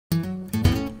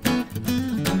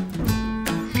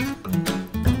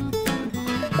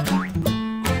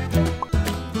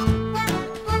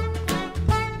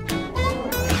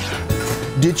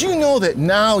Did you know that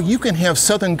now you can have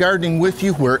Southern Gardening with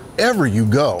you wherever you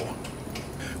go?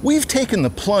 We've taken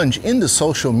the plunge into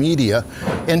social media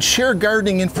and share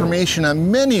gardening information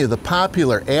on many of the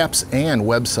popular apps and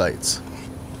websites.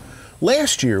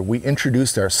 Last year, we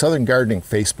introduced our Southern Gardening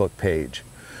Facebook page.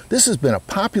 This has been a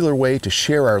popular way to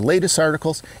share our latest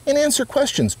articles and answer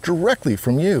questions directly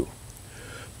from you.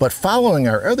 But following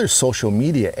our other social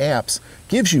media apps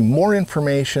gives you more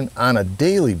information on a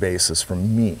daily basis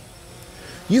from me.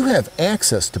 You have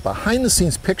access to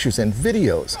behind-the-scenes pictures and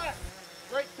videos,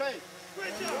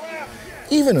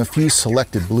 even a few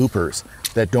selected bloopers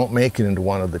that don't make it into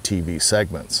one of the TV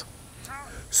segments.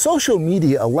 Social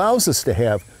media allows us to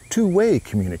have two-way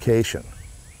communication.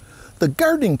 The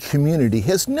gardening community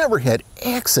has never had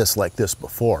access like this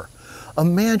before.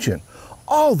 Imagine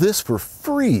all this for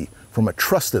free from a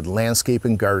trusted landscape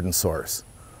and garden source.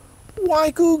 Why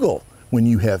Google when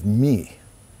you have me?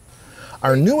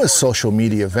 Our newest social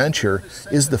media venture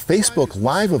is the Facebook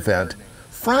Live event,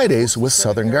 Fridays with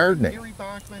Southern Gardening.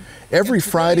 Every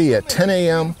Friday at 10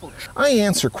 a.m., I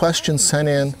answer questions sent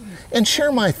in and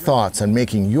share my thoughts on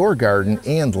making your garden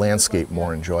and landscape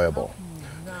more enjoyable.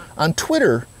 On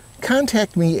Twitter,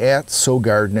 contact me at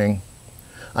SoGardening.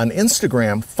 On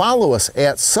Instagram, follow us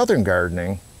at Southern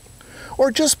Gardening,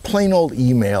 or just plain old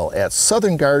email at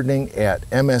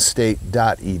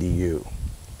southerngardening@msstate.edu.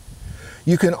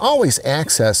 You can always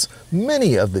access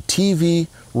many of the TV,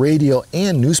 radio,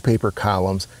 and newspaper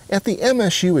columns at the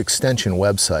MSU Extension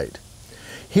website.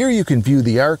 Here you can view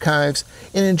the archives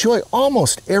and enjoy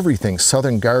almost everything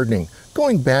Southern Gardening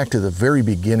going back to the very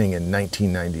beginning in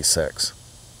 1996.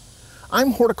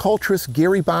 I'm horticulturist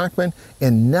Gary Bachman,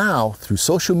 and now through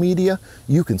social media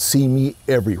you can see me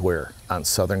everywhere on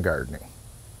Southern Gardening.